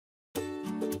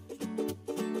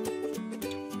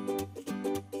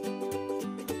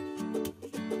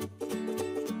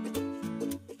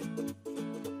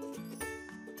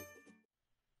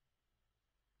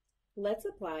let's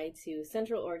apply to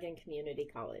Central Oregon Community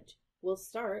College. We'll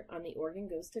start on the Oregon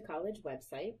Goes to College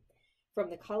website.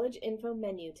 From the College Info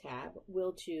menu tab,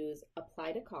 we'll choose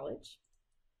Apply to College.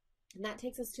 And that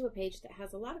takes us to a page that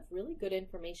has a lot of really good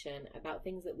information about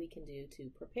things that we can do to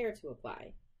prepare to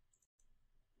apply,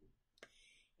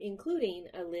 including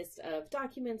a list of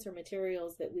documents or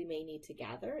materials that we may need to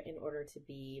gather in order to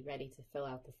be ready to fill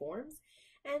out the forms,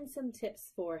 and some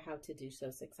tips for how to do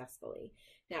so successfully.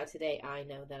 Now today I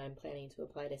know that I'm planning to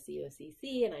apply to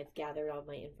COCC and I've gathered all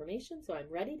my information, so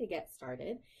I'm ready to get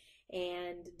started.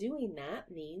 And doing that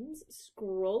means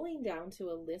scrolling down to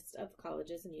a list of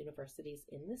colleges and universities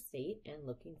in the state and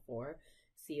looking for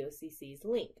COCC's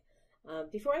link.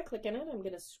 Before I click on it, I'm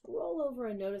going to scroll over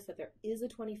and notice that there is a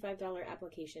 $25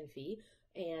 application fee,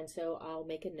 and so I'll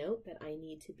make a note that I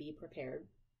need to be prepared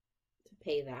to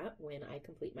pay that when I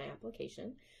complete my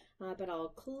application. But I'll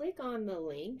click on the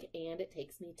link and it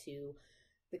takes me to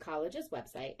the college's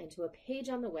website and to a page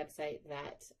on the website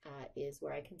that is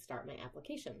where I can start my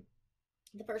application.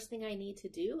 The first thing I need to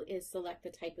do is select the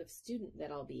type of student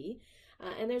that I'll be,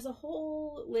 and there's a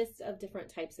whole list of different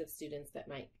types of students that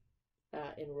might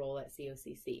enroll at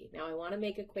COCC. Now I want to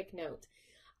make a quick note.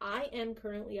 I am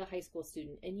currently a high school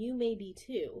student, and you may be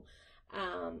too.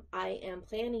 I am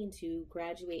planning to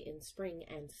graduate in spring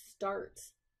and start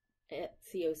at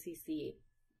COCC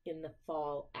in the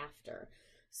fall after.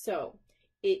 So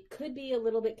it could be a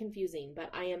little bit confusing, but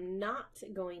I am not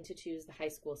going to choose the high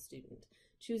school student.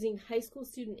 Choosing high school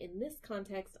student in this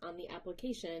context on the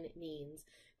application means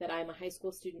that I'm a high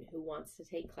school student who wants to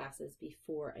take classes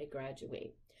before I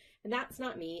graduate. And that's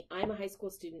not me. I'm a high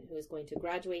school student who is going to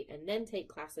graduate and then take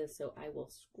classes, so I will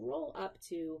scroll up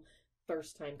to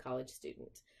first-time college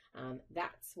student.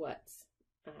 That's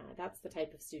the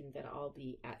type of student that I'll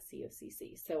be at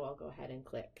COCC. So I'll go ahead and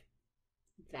click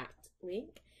that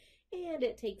link, and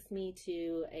it takes me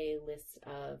to a list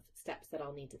of steps that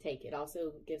I'll need to take. It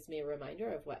also gives me a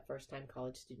reminder of what first-time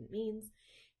college student means,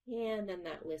 and then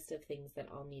that list of things that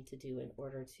I'll need to do in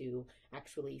order to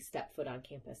actually step foot on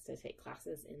campus to take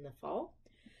classes in the fall.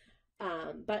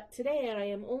 But today I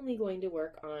am only going to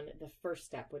work on the first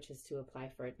step, which is to apply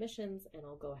for admissions, and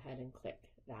I'll go ahead and click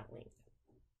that link.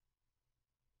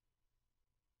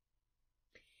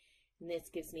 And this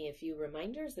gives me a few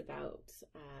reminders about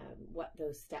what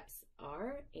those steps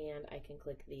are, and I can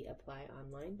click the Apply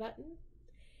Online button.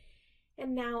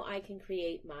 And now I can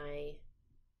create my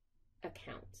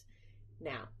account.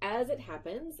 Now, as it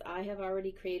happens, I have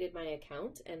already created my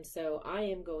account, and so I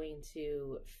am going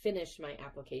to finish my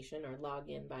application or log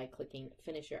in by clicking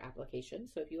Finish Your Application.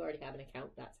 So if you already have an account,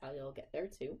 that's how you'll get there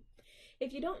too.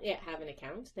 If you don't yet have an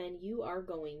account, then you are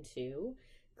going to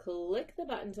click the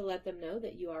button to let them know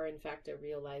that you are in fact a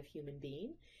real live human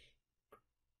being.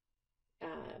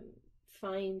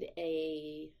 Find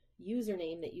a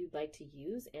username that you'd like to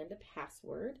use and a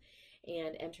password,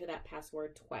 and enter that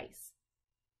password twice.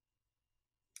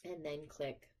 And then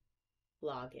click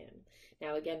Login.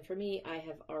 Now again, for me, I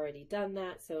have already done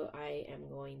that, so I am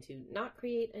going to not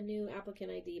create a new applicant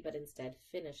ID, but instead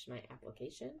finish my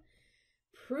application.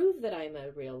 Prove that I'm a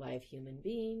real live human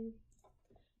being.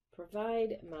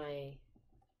 Provide my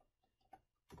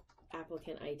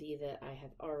applicant ID that I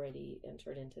have already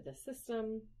entered into the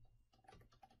system,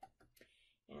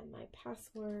 and my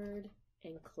password,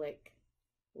 and click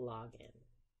Login.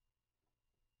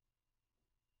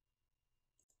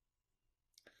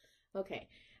 Okay,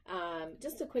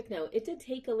 just a quick note. It did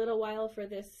take a little while for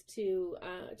this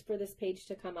page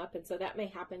to come up, and so that may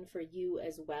happen for you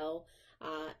as well.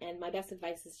 And my best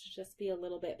advice is to just be a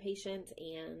little bit patient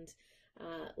and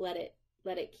let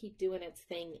it keep doing its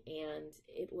thing, and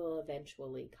it will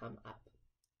eventually come up.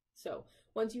 So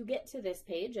once you get to this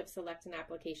page of select an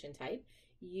application type,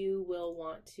 you will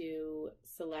want to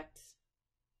select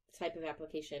type of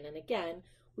application, and again,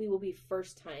 we will be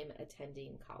first time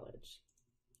attending college,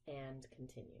 and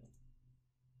continue.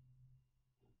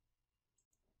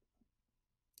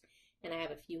 And I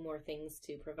have a few more things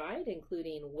to provide,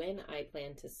 including when I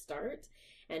plan to start.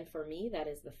 And for me, that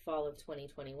is the fall of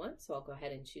 2021. So I'll go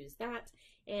ahead and choose that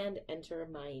and enter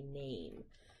my name.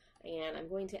 And I'm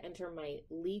going to enter my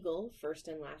legal first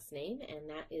and last name, and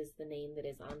that is the name that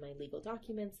is on my legal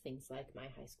documents, things like my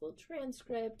high school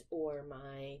transcript or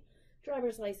my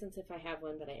driver's license if I have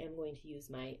one, but I am going to use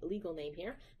my legal name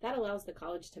here. That allows the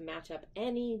college to match up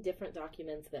any different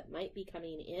documents that might be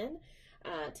coming in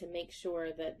to make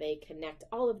sure that they connect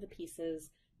all of the pieces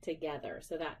together.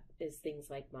 So that is things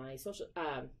like my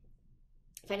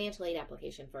financial aid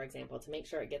application, for example, to make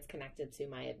sure it gets connected to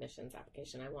my admissions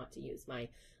application, I want to use my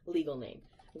legal name.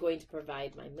 I'm going to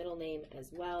provide my middle name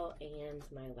as well and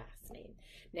my last name.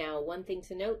 Now, one thing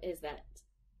to note is that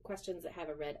questions that have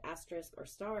a red asterisk or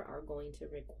star are going to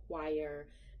require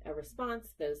a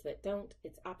response. Those that don't,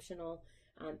 it's optional.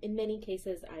 In many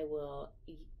cases, I will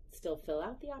still fill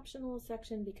out the optional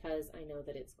section because I know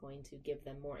that it's going to give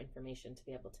them more information to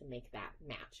be able to make that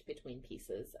match between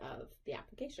pieces of the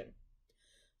application.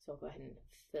 So I'll go ahead and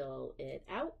fill it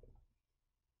out.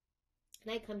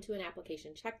 And I come to an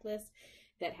application checklist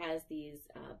that has these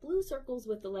blue circles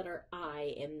with the letter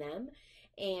I in them.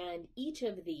 And each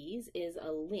of these is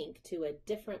a link to a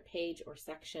different page or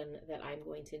section that I'm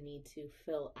going to need to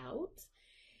fill out.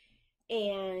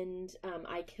 And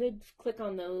I could click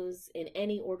on those in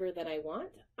any order that I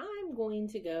want. I'm going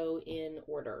to go in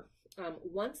order.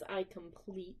 Once I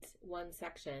complete one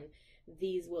section,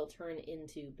 these will turn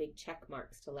into big check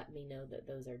marks to let me know that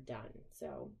those are done.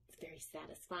 So it's very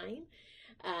satisfying.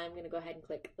 I'm going to go ahead and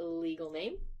click legal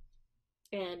name,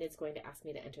 and it's going to ask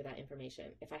me to enter that information.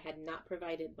 If I had not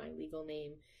provided my legal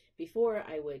name before,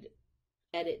 I would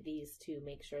edit these to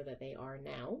make sure that they are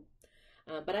now.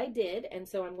 But I did, and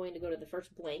so I'm going to go to the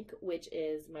first blank, which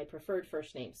is my preferred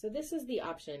first name. So this is the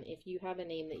option. If you have a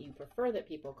name that you prefer that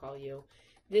people call you,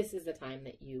 this is the time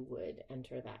that you would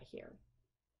enter that here.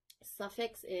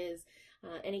 Suffix is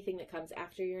anything that comes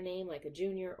after your name, like a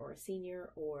junior or a senior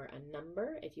or a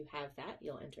number. If you have that,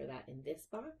 you'll enter that in this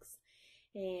box.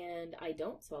 And I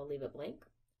don't, so I'll leave it blank.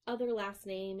 Other last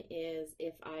name is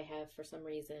if I have, for some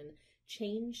reason,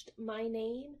 changed my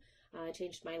name,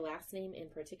 changed my last name in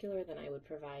particular, then I would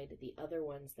provide the other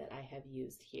ones that I have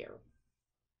used here.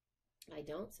 I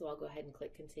don't, so I'll go ahead and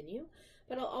click continue.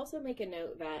 But I'll also make a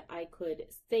note that I could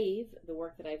save the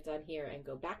work that I've done here and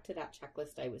go back to that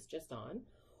checklist I was just on,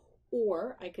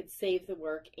 or I could save the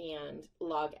work and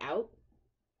log out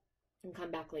and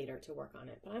come back later to work on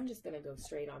it. But I'm just going to go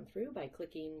straight on through by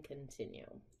clicking continue.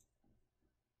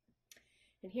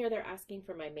 And here they're asking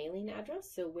for my mailing address.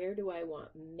 So where do I want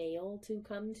mail to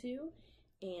come to?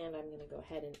 And I'm going to go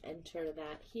ahead and enter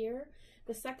that here.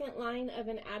 The second line of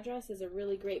an address is a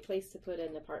really great place to put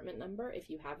an apartment number if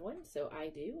you have one. So I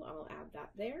do. I'll add that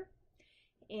there.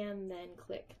 And then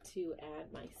click to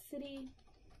add my city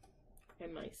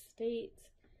and my state.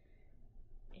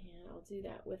 And I'll do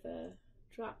that with a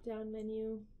drop-down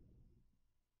menu.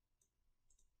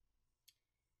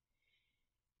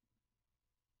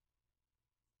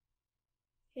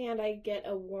 And I get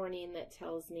a warning that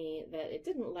tells me that it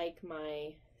didn't like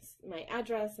my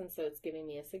address, and so it's giving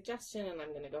me a suggestion, and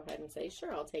I'm going to go ahead and say,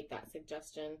 sure, I'll take that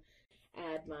suggestion,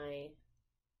 add my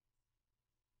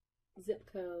zip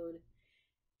code,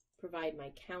 provide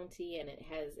my county, and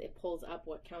it pulls up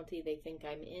what county they think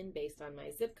I'm in based on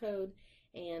my zip code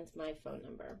and my phone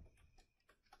number.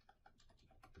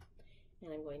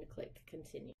 And I'm going to click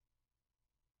continue.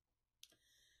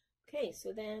 Okay,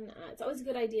 so then it's always a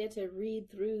good idea to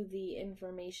read through the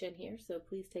information here, so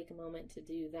please take a moment to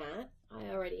do that. I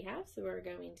already have, so we're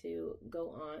going to go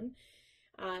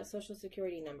on. Social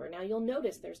Security number. Now you'll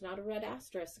notice there's not a red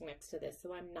asterisk next to this,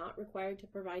 so I'm not required to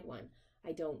provide one.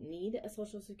 I don't need a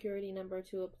Social Security number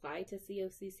to apply to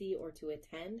COCC or to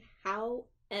attend.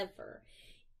 However,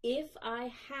 if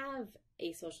I have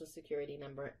a Social Security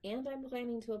number and I'm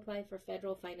planning to apply for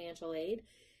federal financial aid,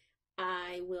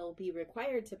 I will be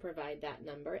required to provide that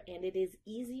number, and it is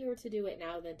easier to do it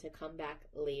now than to come back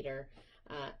later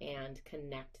and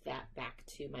connect that back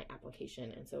to my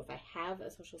application. And so if I have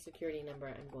a Social Security number,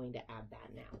 I'm going to add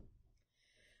that now.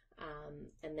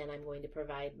 And then I'm going to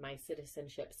provide my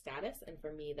citizenship status, and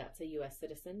for me that's a U.S.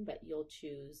 citizen, but you'll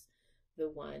choose the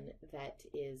one that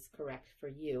is correct for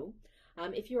you.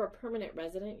 If you're a permanent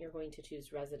resident, you're going to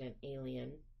choose resident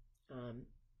alien,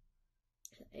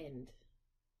 and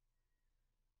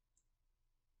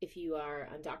if you are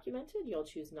undocumented, you'll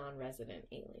choose non-resident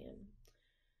alien.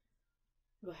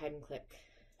 Go ahead and click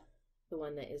the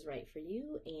one that is right for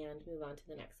you and move on to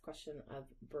the next question of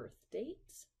birth date.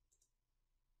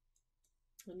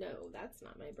 No, that's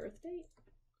not my birth date.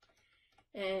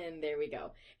 And there we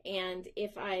go. And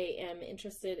if I am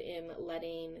interested in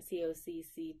letting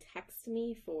COCC text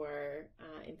me for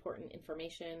important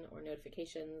information or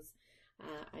notifications,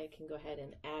 I can go ahead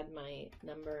and add my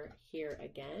number here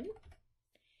again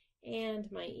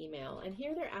and my email. And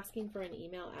here they're asking for an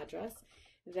email address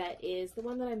that is the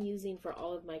one that I'm using for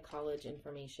all of my college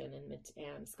information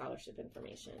and scholarship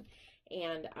information.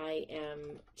 And I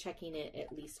am checking it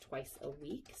at least twice a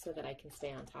week so that I can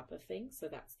stay on top of things. So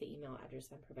that's the email address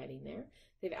I'm providing there.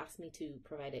 They've asked me to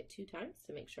provide it 2 times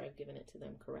to make sure I've given it to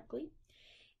them correctly.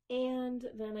 And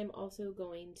then I'm also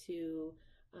going to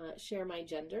share my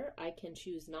gender. I can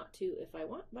choose not to if I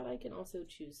want, but I can also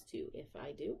choose to if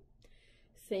I do.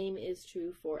 Same is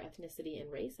true for ethnicity and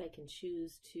race. I can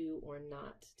choose to or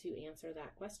not to answer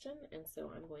that question, and so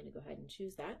I'm going to go ahead and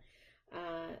choose that.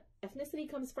 Ethnicity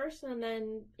comes first, and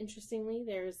then, interestingly,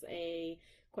 there's a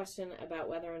question about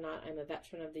whether or not I'm a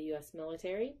veteran of the U.S.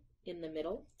 military in the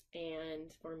middle,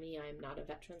 and for me, I'm not a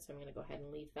veteran, so I'm going to go ahead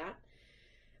and leave that,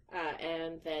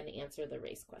 and then answer the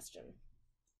race question.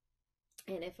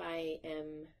 And if I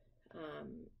am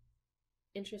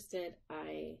interested,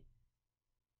 I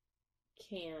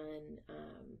can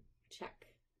check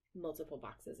multiple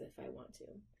boxes if I want to.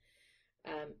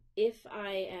 If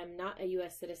I am not a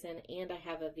U.S. citizen and I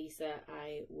have a visa,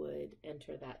 I would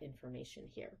enter that information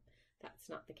here. That's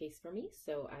not the case for me,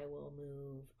 so I will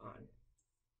move on.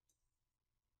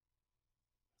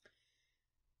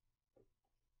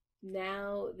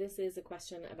 Now, this is a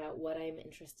question about what I'm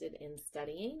interested in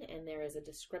studying, and there is a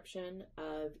description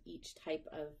of each type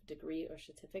of degree or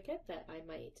certificate that I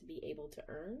might be able to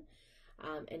earn.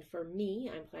 And for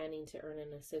me, I'm planning to earn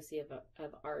an Associate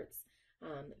of Arts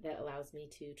that allows me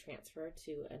to transfer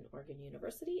to an Oregon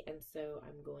university, and so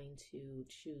I'm going to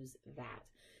choose that.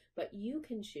 But you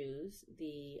can choose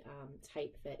the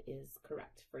type that is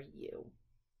correct for you.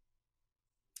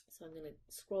 So I'm going to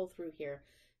scroll through here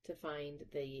to find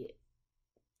the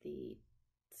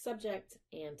subject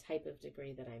and type of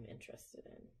degree that I'm interested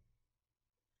in.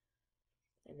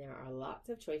 And there are lots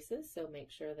of choices, so make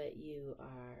sure that you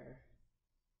are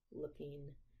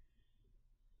looking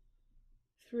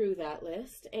through that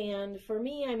list. And for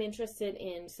me, I'm interested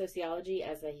in sociology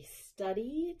as a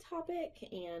study topic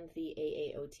and the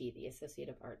AAOT, the Associate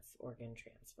of Arts Oregon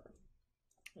Transfer.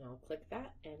 And I'll click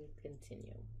that and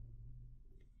continue.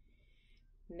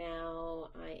 Now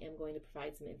I am going to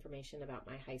provide some information about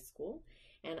my high school,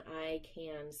 and I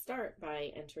can start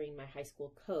by entering my high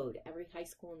school code. Every high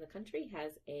school in the country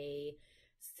has a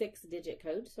 6-digit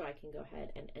code, so I can go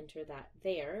ahead and enter that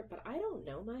there, but I don't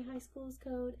know my high school's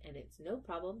code, and it's no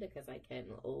problem because I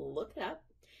can look it up,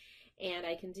 and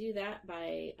I can do that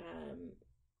by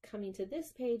coming to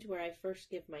this page where I first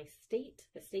give my state,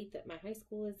 the state that my high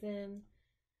school is in,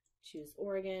 choose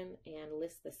Oregon, and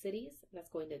list the cities. That's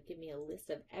going to give me a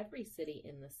list of every city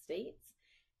in the states,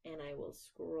 and I will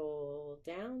scroll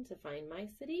down to find my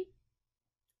city,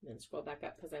 and then scroll back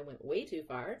up because I went way too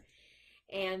far.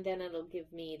 And then it'll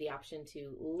give me the option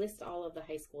to list all of the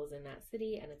high schools in that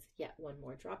city, and it's yet one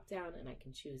more drop down, and I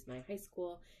can choose my high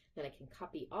school. Then I can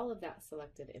copy all of that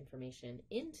selected information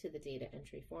into the data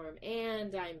entry form,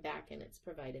 and I'm back, and it's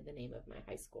provided the name of my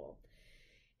high school.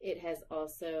 It has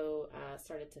also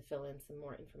started to fill in some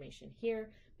more information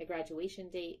here. My graduation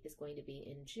date is going to be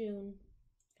in June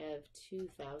of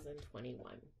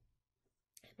 2021.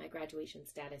 My graduation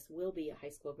status will be a high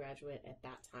school graduate at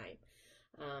that time.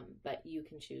 But you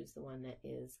can choose the one that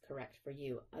is correct for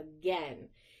you. Again,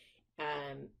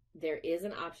 there is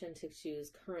an option to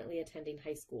choose currently attending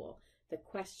high school. The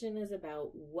question is about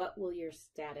what will your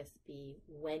status be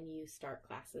when you start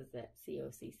classes at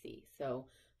COCC. So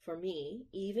for me,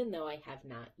 even though I have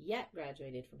not yet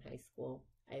graduated from high school,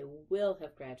 I will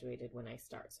have graduated when I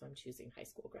start. So I'm choosing high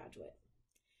school graduate,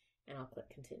 and I'll click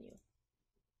continue.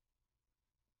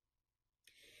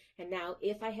 And now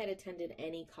if I had attended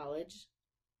any colleges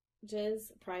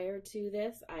prior to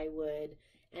this, I would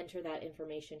enter that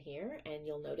information here, and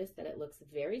you'll notice that it looks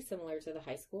very similar to the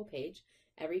high school page.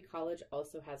 Every college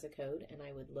also has a code, and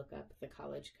I would look up the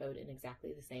college code in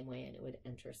exactly the same way, and it would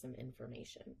enter some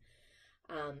information.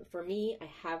 For me, I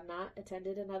have not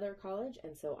attended another college,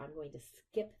 and so I'm going to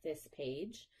skip this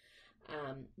page.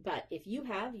 But if you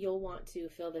have, you'll want to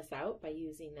fill this out by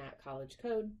using that college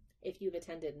code. If you've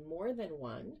attended more than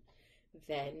one,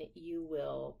 then you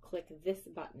will click this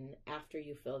button after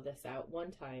you fill this out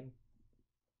one time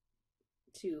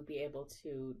to be able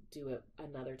to do it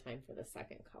another time for the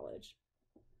second college.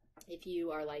 If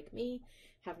you are like me,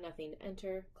 have nothing to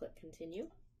enter, click continue.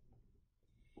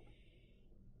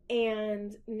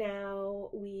 And now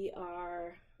we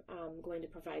are going to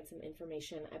provide some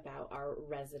information about our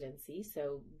residency.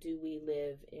 So do we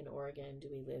live in Oregon? Do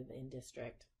we live in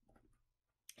district?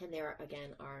 And there,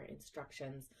 again, are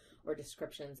instructions or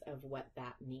descriptions of what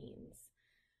that means.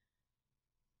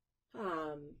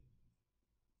 And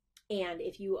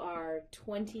if you are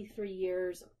 23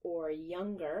 years or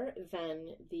younger,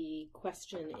 then the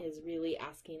question is really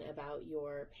asking about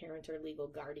your parent or legal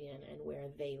guardian and where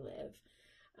they live.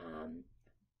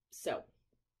 So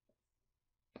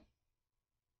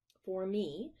for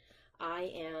me,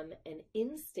 I am an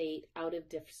in-state,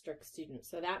 out-of-district student.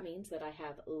 So that means that I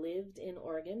have lived in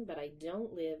Oregon, but I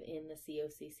don't live in the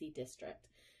COCC district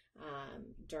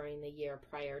during the year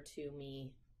prior to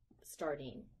me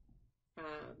starting.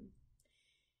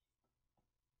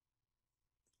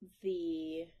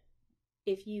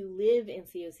 If you live in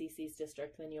COCC's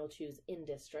district, then you'll choose in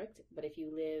district. But if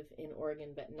you live in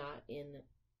Oregon but not in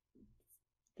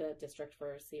the district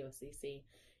for COCC,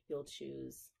 you'll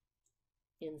choose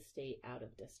in-state,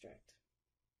 out-of-district.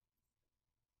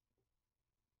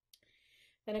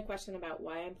 Then a question about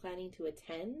why I'm planning to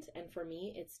attend, and for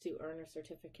me it's to earn a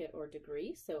certificate or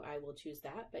degree, so I will choose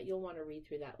that, but you'll want to read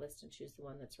through that list and choose the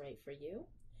one that's right for you.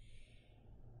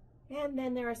 And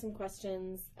then there are some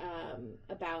questions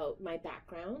about my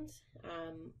background.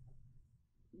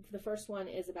 The first one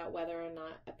is about whether or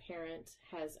not a parent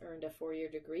has earned a 4-year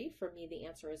degree. For me, the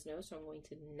answer is no, so I'm going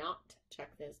to not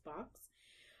check this box.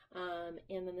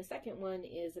 And then the second one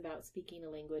is about speaking a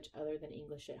language other than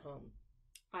English at home.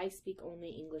 I speak only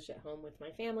English at home with my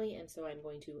family, and so I'm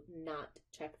going to not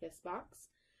check this box.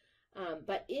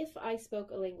 But if I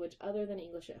spoke a language other than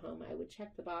English at home, I would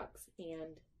check the box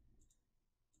and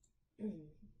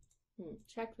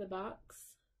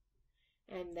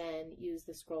and then use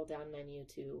the scroll down menu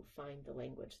to find the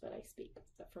language that I speak.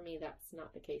 But for me, that's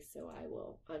not the case, so I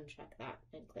will uncheck that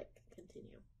and click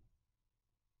continue.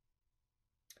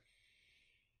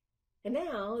 And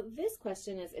now this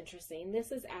question is interesting.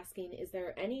 This is asking,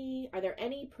 are there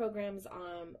any programs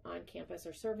on campus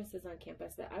or services on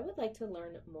campus that I would like to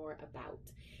learn more about?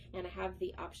 And I have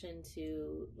the option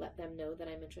to let them know that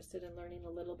I'm interested in learning a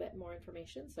little bit more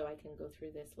information, so I can go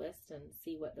through this list and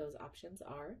see what those options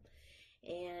are.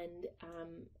 And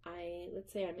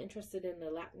let's say I'm interested in the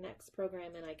Latinx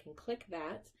program, and I can click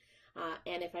that.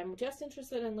 And if I'm just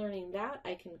interested in learning that,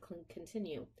 I can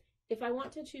continue. If I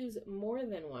want to choose more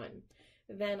than one,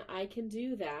 then I can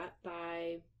do that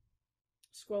by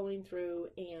scrolling through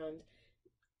and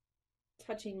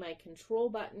touching my control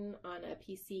button on a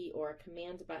PC or a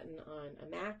command button on a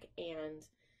Mac and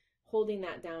holding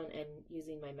that down and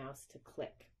using my mouse to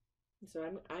click. So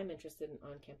I'm interested in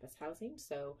on-campus housing.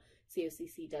 So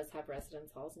COCC does have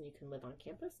residence halls and you can live on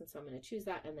campus. And so I'm going to choose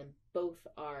that, and then both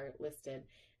are listed,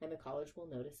 and the college will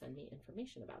know to send me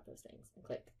information about those things, and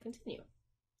click continue.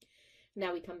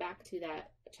 Now we come back to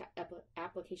that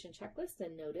application checklist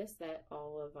and notice that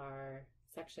all of our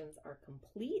sections are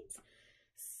complete.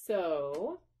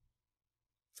 So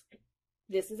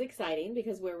this is exciting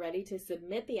because we're ready to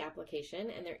submit the application,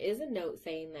 and there is a note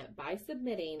saying that by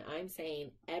submitting, I'm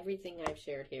saying everything I've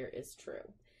shared here is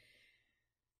true.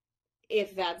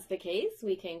 If that's the case,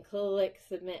 we can click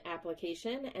submit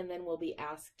application, and then we'll be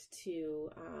asked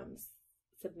to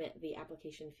submit the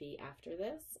application fee after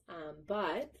this.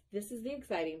 But this is the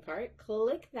exciting part.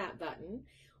 Click that button.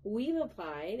 We've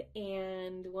applied,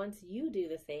 and once you do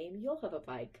the same, you'll have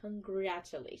applied.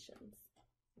 Congratulations.